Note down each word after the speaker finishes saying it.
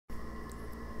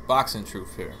Boxing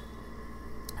Truth here.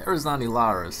 Erislandy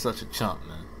Lara is such a chump,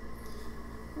 man.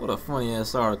 What a funny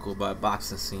ass article by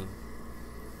Boxing Scene.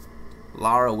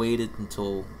 Lara waited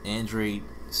until Andrade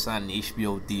signed an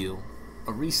HBO deal,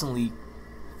 a recently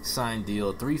signed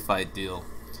deal, a 3-fight deal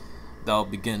that will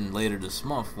begin later this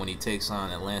month when he takes on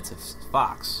Atlanta's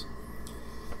Fox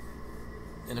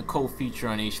in a co-feature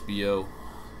on HBO,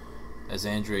 as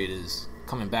Andrade is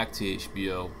coming back to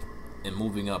HBO and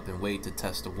moving up in weight to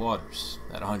test the waters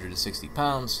at 160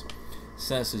 pounds.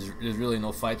 Since there's really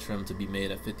no fights for him to be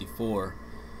made at 54,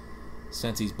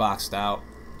 since he's boxed out,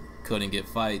 couldn't get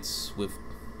fights with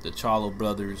the Charlo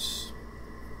brothers.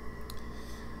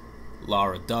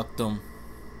 Lara ducked him,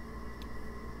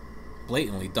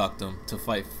 blatantly ducked him to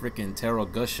fight freaking Tero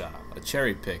Gusha, a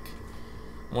cherry pick,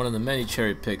 one of the many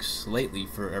cherry picks lately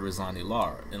for Erislandy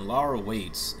Lara. And Lara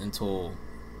waits until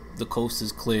the coast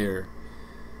is clear,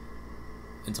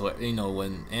 until, you know,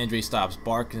 when Andrade stops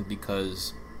barking,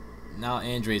 because now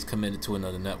Andrade's committed to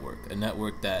another network, a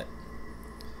network that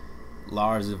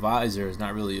Lara's advisor is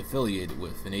not really affiliated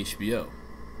with, in HBO.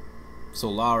 So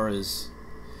Lara is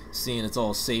seeing it's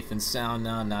all safe and sound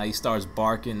now. Now he starts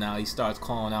barking. Now he starts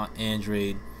calling out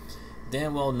Andrade,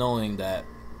 damn well knowing that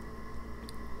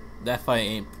that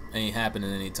fight ain't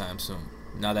happening anytime soon.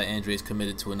 Now that Andrade's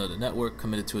committed to another network,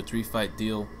 committed to a 3-fight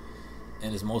deal,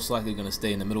 and is most likely going to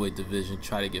stay in the middleweight division,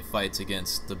 try to get fights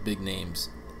against the big names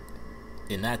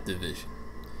in that division.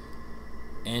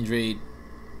 Andrade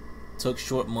took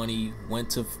short money, went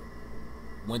to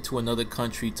another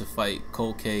country to fight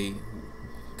Koke,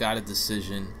 got a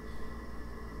decision,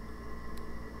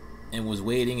 and was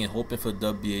waiting and hoping for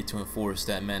WBA to enforce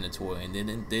that mandatory, and they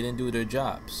didn't do their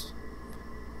jobs.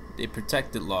 They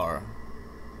protected Lara,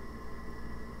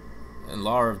 and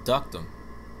Lara ducked them.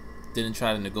 Didn't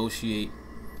try to negotiate,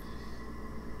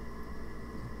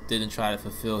 didn't try to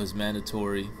fulfill his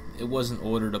mandatory. It wasn't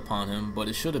ordered upon him, but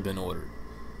it should have been ordered.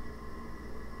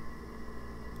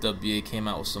 WBA came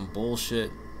out with some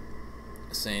bullshit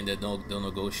saying that they'll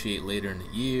negotiate later in the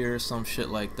year, some shit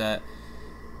like that.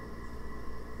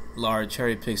 Lara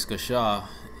cherry picks Gusha,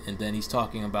 and then he's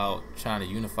talking about trying to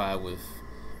unify with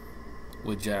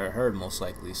Jarrett Hurd, most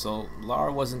likely. So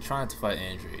Lara wasn't trying to fight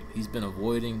Andrade. He's been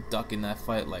avoiding, ducking that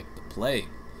fight like the plague.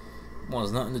 It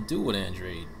wants nothing to do with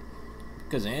Andrade,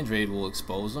 because Andrade will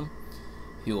expose him,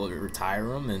 he'll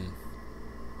retire him, and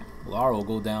Lara will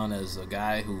go down as a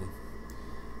guy who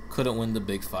couldn't win the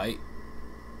big fight,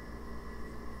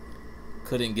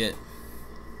 couldn't get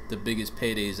the biggest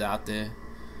paydays out there,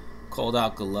 called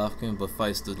out Golovkin, but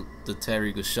fights the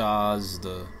Terry Gushas,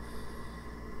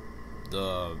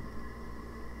 the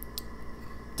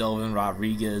Delvin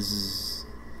Rodriguez,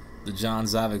 the John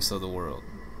Zaviks of the world.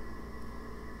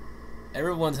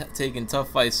 Everyone's taking tough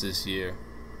fights this year,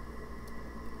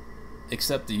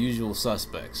 except the usual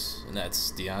suspects, and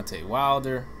that's Deontay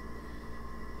Wilder.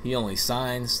 He only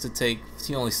signs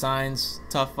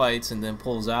tough fights and then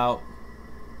pulls out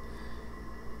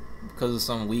because of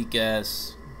some weak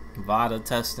ass VADA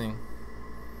testing.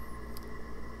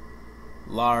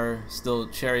 Lara still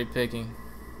cherry picking.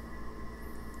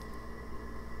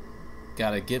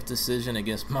 Got a gift decision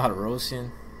against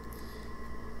Martirosyan.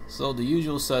 So the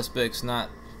usual suspects not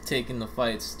taking the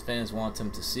fights fans want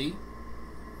them to see,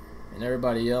 and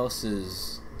everybody else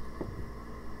is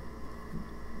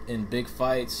in big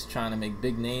fights, trying to make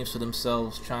big names for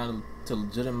themselves, trying to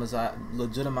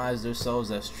legitimize themselves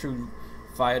as true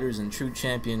fighters and true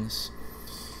champions.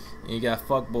 And you got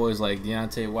fuckboys like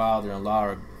Deontay Wilder and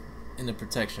Lara in the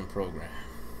protection program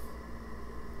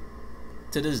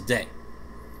to this day.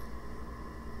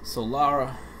 So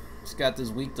Lara, she's got this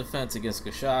weak defense against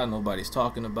Gusha. Nobody's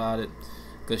talking about it.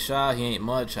 Gusha, he ain't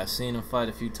much. I've seen him fight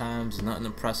a few times. Nothing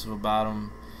impressive about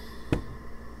him.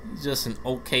 He's just an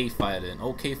okay fighter, and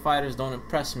okay fighters don't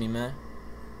impress me, man.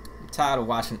 I'm tired of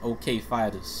watching okay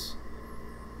fighters.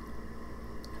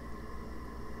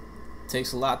 It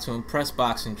takes a lot to impress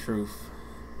Boxing Truth.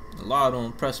 Lara don't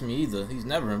impress me either. He's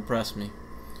never impressed me.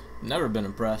 Never been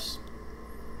impressed.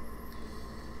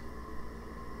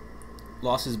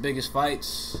 Lost his biggest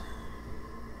fights.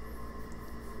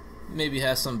 Maybe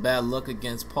has some bad luck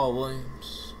against Paul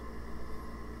Williams.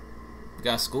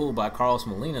 Got schooled by Carlos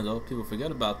Molina, though. People forget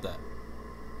about that.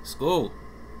 Schooled.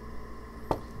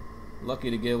 Lucky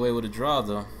to get away with a draw,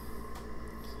 though.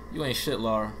 You ain't shit,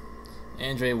 Lara.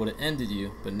 Andrade would have ended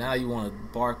you, but now you want to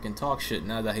bark and talk shit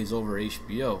now that he's over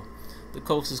HBO. The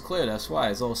coast is clear, that's why.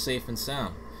 It's all safe and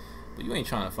sound. But you ain't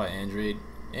trying to fight Andrade.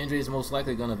 Andrade's most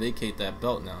likely going to vacate that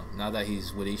belt now that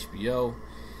he's with HBO.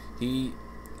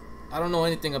 I don't know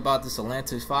anything about this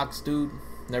Atlanta's Fox dude.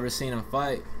 Never seen him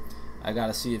fight. I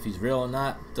gotta see if he's real or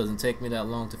not. Doesn't take me that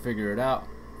long to figure it out.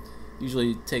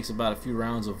 Usually it takes about a few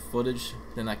rounds of footage,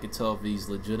 then I can tell if he's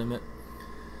legitimate,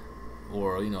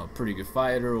 or, you know, a pretty good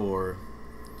fighter, or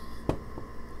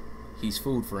he's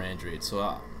food for Andrade.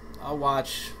 So I'll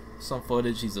watch some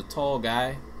footage. He's a tall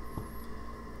guy,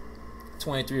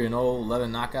 23-0,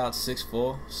 11 knockouts,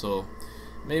 6'4". So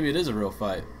maybe it is a real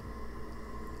fight.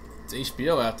 It's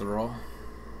HBO after all.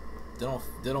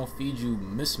 They don't feed you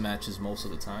mismatches most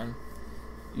of the time.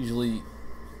 Usually,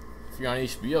 if you're on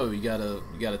HBO,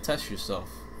 you gotta test yourself.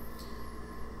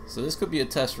 So this could be a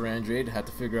test for Andrade. Have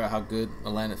to figure out how good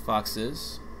Atlantic Fox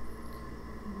is.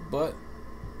 But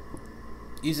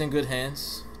he's in good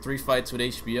hands. 3 fights with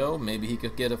HBO. Maybe he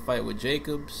could get a fight with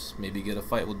Jacobs. Maybe get a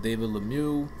fight with David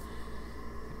Lemieux.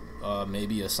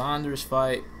 Maybe a Saunders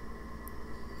fight.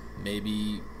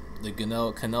 Maybe the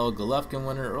Canelo Golovkin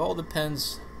winner. It all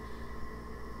depends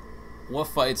what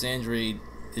fights Andrade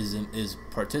is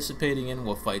participating in,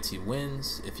 what fights he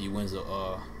wins. If he wins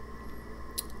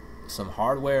some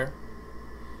hardware,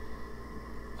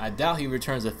 I doubt he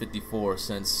returns at 54,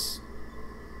 since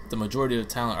the majority of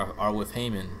the talent are with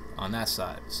Heyman on that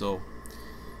side. So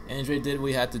Andrade did what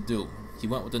he had to do. He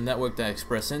went with the network that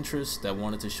expressed interest, that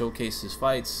wanted to showcase his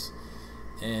fights,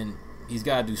 and he's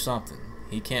got to do something.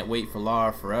 He can't wait for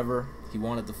Lara forever. He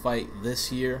wanted to fight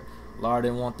this year. Lara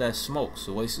didn't want that smoke,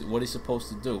 so what he's supposed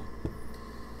to do?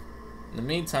 In the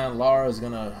meantime, Lara is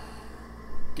going to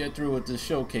get through with this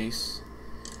showcase,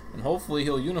 and hopefully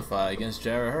he'll unify against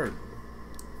Jarrett Hurd.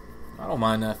 I don't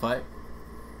mind that fight.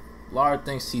 Lara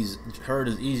thinks Hurd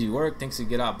is easy work, thinks he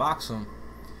can outbox him,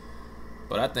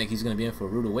 but I think he's going to be in for a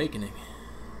rude awakening.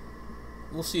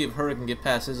 We'll see if Hurd can get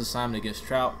past his assignment against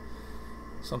Trout.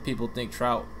 Some people think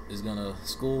Trout is going to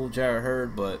school Jarrett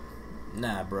Hurd, but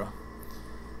nah, bro.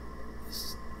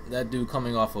 That dude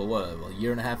coming off of what, a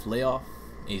 1.5-year layoff,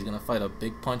 and he's going to fight a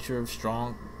big puncher,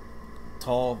 strong,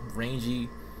 tall, rangy,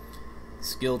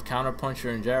 skilled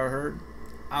counterpuncher in Jarrett Hurd.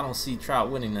 I don't see Trout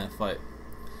winning that fight.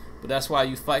 But that's why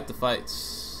you fight the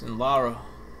fights. And Lara,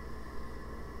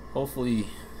 hopefully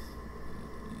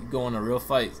you go in a real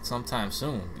fight sometime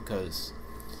soon, because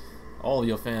all of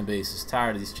your fan base is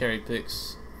tired of these cherry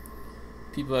picks.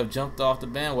 People have jumped off the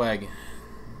bandwagon.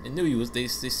 They knew you was. They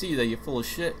see that you're full of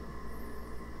shit.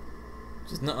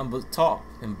 Just nothing but talk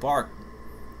and bark,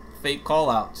 fake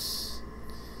call-outs.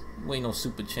 You ain't no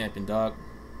super champion, dog.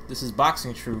 This is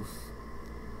Boxing Truth.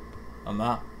 I'm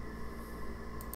out.